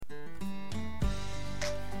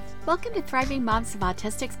Welcome to Thriving Moms of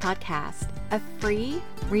Autistics podcast, a free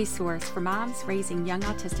resource for moms raising young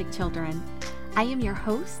autistic children. I am your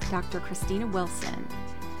host, Dr. Christina Wilson.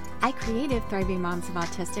 I created Thriving Moms of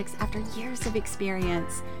Autistics after years of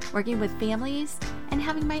experience working with families and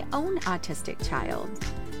having my own autistic child.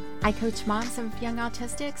 I coach moms of young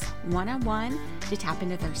autistics one-on-one to tap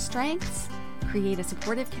into their strengths, create a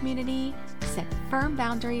supportive community, set firm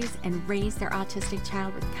boundaries, and raise their autistic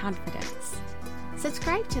child with confidence.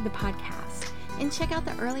 Subscribe to the podcast and check out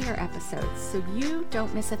the earlier episodes so you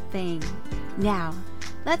don't miss a thing. Now,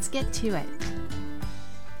 let's get to it.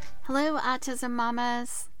 Hello, Autism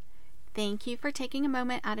Mamas. Thank you for taking a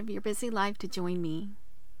moment out of your busy life to join me.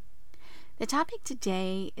 The topic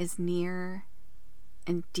today is near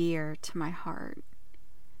and dear to my heart.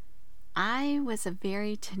 I was a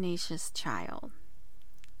very tenacious child.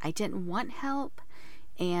 I didn't want help,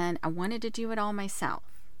 and I wanted to do it all myself.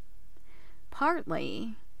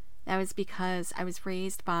 Partly, that was because I was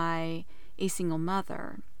raised by a single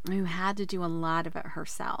mother who had to do a lot of it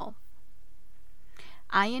herself.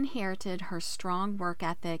 I inherited her strong work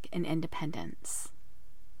ethic and independence.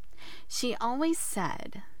 She always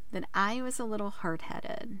said that I was a little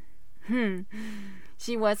hard-headed.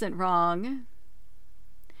 She wasn't wrong.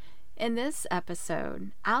 In this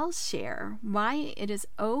episode, I'll share why it is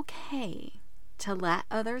okay to let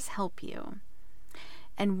others help you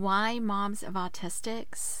and why moms of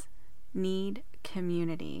autistics need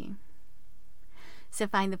community. So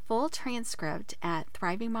find the full transcript at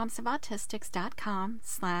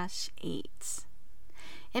thrivingmomsofautistics.com/8.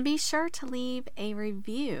 And be sure to leave a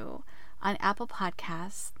review on Apple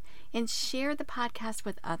Podcasts and share the podcast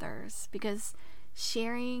with others because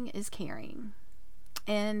sharing is caring.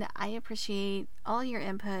 And I appreciate all your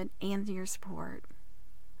input and your support.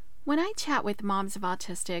 When I chat with moms of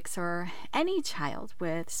autistics or any child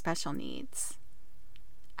with special needs,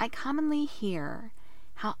 I commonly hear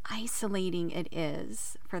how isolating it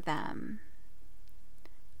is for them.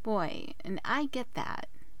 Boy, and I get that.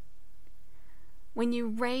 When you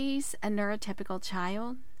raise a neurotypical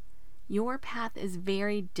child, your path is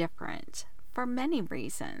very different for many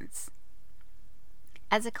reasons.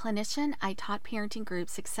 As a clinician, I taught parenting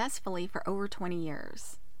groups successfully for over 20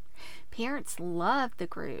 years. Parents love the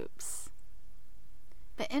groups.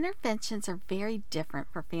 But interventions are very different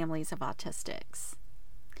for families of autistics.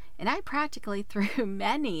 And I practically threw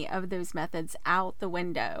many of those methods out the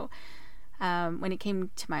window when it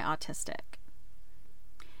came to my autistic.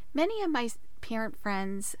 Many of my parent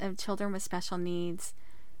friends of children with special needs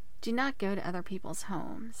do not go to other people's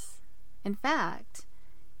homes. In fact,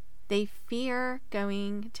 they fear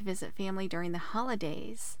going to visit family during the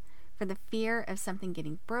holidays for the fear of something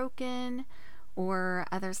getting broken or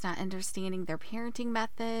others not understanding their parenting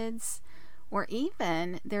methods or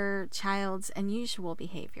even their child's unusual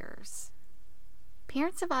behaviors.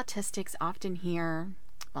 Parents of autistics often hear,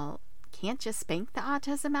 well, can't just spank the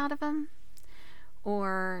autism out of them?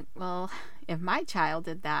 Or, well, if my child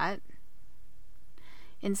did that.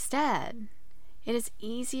 Instead, it is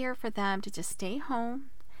easier for them to just stay home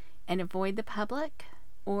and avoid the public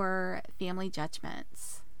or family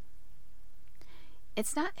judgments.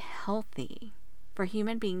 It's not healthy for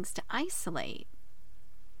human beings to isolate.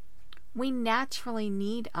 We naturally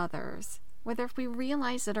need others, whether we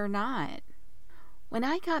realize it or not. When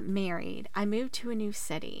I got married, I moved to a new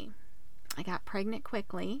city. I got pregnant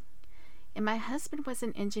quickly, and my husband was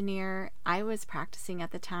an engineer. I was practicing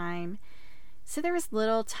at the time, so there was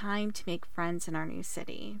little time to make friends in our new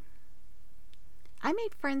city. I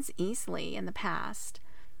made friends easily in the past,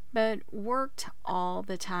 but worked all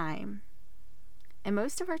the time. And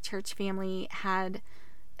most of our church family had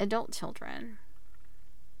adult children.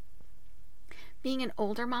 Being an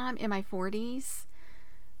older mom in my 40s,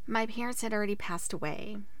 my parents had already passed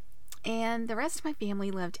away, and the rest of my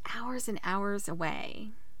family lived hours and hours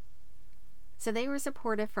away. So they were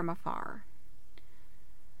supportive from afar.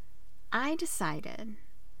 I decided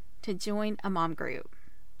to join a mom group,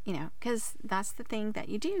 because that's the thing that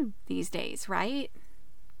you do these days, right?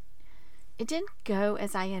 It didn't go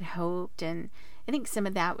as I had hoped, and I think some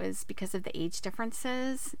of that was because of the age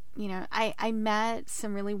differences. I met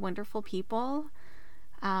some really wonderful people.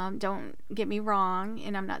 Don't get me wrong,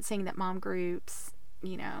 and I'm not saying that mom groups,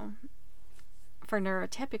 for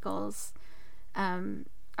neurotypicals, are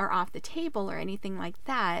off the table or anything like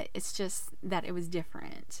that. It's just that it was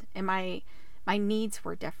different, and my needs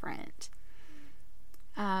were different.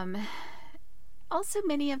 Also,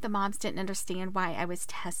 many of the moms didn't understand why I was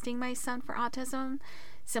testing my son for autism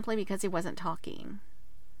simply because he wasn't talking.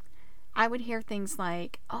 I would hear things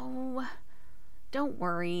like, "Oh, don't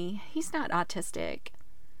worry, he's not autistic."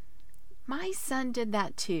 My son did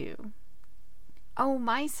that too. Oh,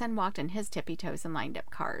 my son walked on his tippy toes and lined up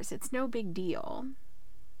cars. It's no big deal.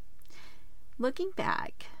 Looking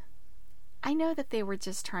back, I know that they were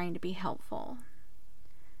just trying to be helpful.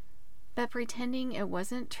 But pretending it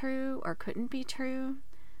wasn't true or couldn't be true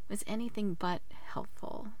was anything but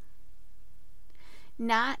helpful.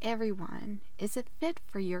 Not everyone is a fit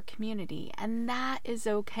for your community, and that is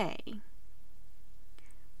okay.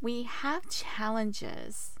 We have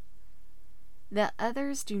challenges that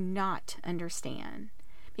others do not understand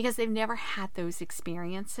because they've never had those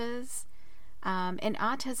experiences. And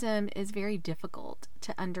autism is very difficult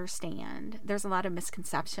to understand. There's a lot of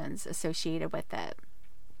misconceptions associated with it.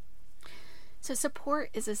 So support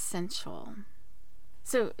is essential.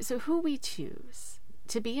 So who we choose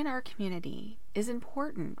to be in our community is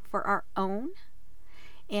important for our own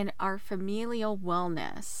and our familial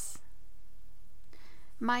wellness.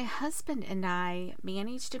 My husband and I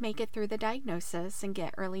managed to make it through the diagnosis and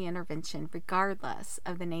get early intervention regardless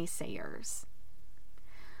of the naysayers.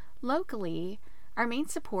 Locally, our main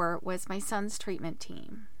support was my son's treatment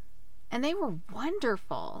team, and they were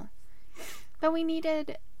wonderful, but we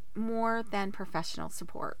needed more than professional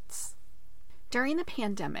supports. During the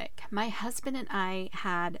pandemic, my husband and I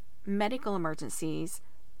had medical emergencies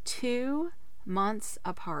 2 months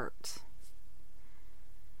apart.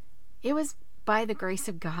 It was by the grace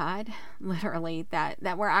of God, literally,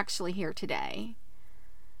 that we're actually here today.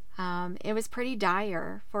 It was pretty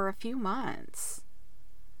dire for a few months.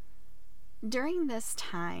 During this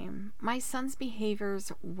time, my son's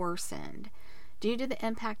behaviors worsened due to the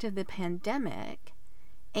impact of the pandemic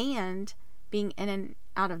and being in and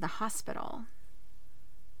out of the hospital.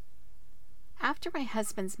 After my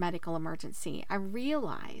husband's medical emergency, I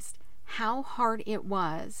realized how hard it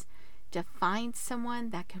was to find someone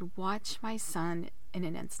that could watch my son in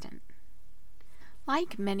an instant.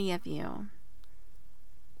 Like many of you,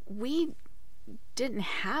 we didn't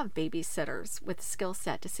have babysitters with skill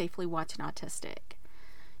set to safely watch an autistic.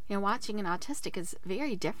 Watching an autistic is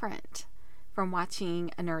very different from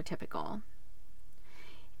watching a neurotypical.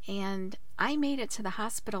 And I made it to the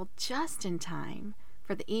hospital just in time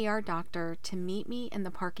for the ER doctor to meet me in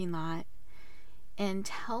the parking lot and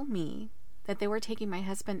tell me that they were taking my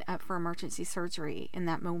husband up for emergency surgery in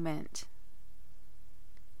that moment.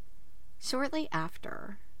 Shortly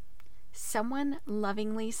after, someone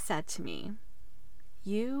lovingly said to me,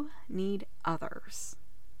 "You need others.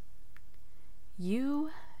 You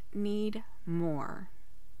need more."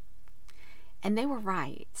 And they were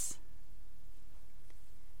right.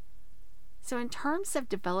 So in terms of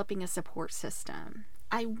developing a support system,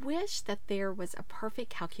 I wish that there was a perfect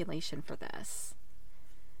calculation for this.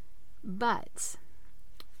 But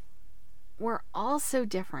we're all so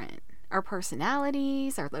different. Our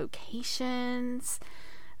personalities, our locations,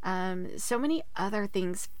 so many other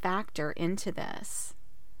things factor into this.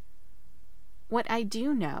 What I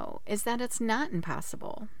do know is that it's not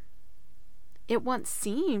impossible. It once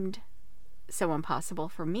seemed so impossible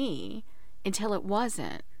for me until it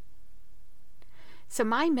wasn't. So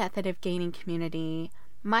my method of gaining community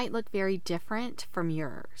might look very different from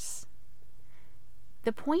yours.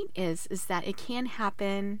 The point is that it can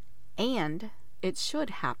happen and it should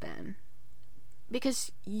happen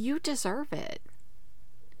because you deserve it.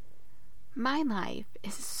 My life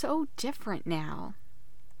is so different now.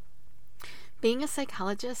 Being a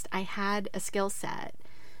psychologist, I had a skill set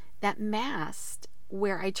that masked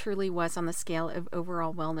where I truly was on the scale of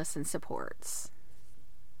overall wellness and supports.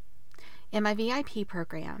 In my VIP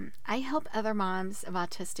program, I help other moms of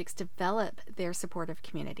autistics develop their supportive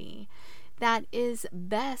community that is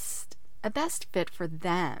a best fit for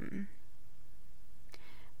them.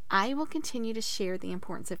 I will continue to share the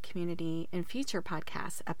importance of community in future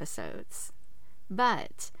podcast episodes.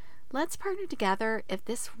 But let's partner together if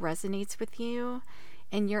this resonates with you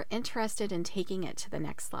and you're interested in taking it to the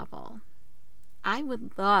next level. I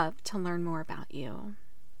would love to learn more about you.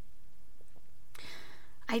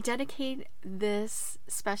 I dedicate this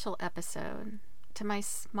special episode to my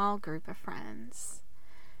small group of friends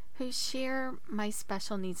who share my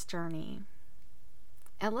special needs journey.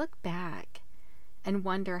 I look back and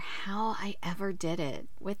wonder how I ever did it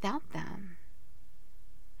without them.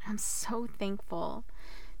 I'm so thankful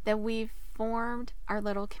that we've formed our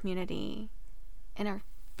little community and our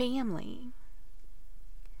family.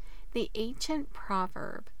 The ancient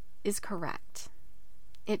proverb is correct.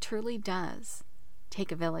 It truly does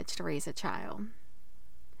take a village to raise a child.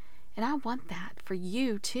 And I want that for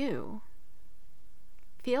you too.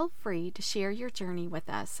 Feel free to share your journey with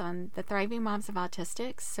us on the Thriving Moms of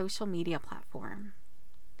Autistics social media platform.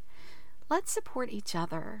 Let's support each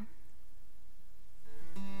other.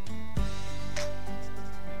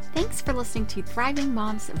 Thanks for listening to Thriving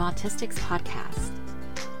Moms of Autistics podcast.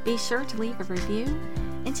 Be sure to leave a review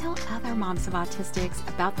and tell other moms of Autistics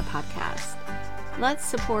about the podcast. Let's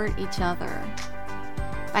support each other.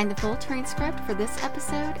 Find the full transcript for this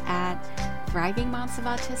episode at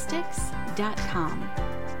thrivingmomsofautistics.com.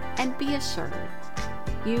 And be assured,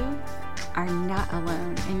 you are not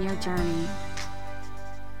alone in your journey.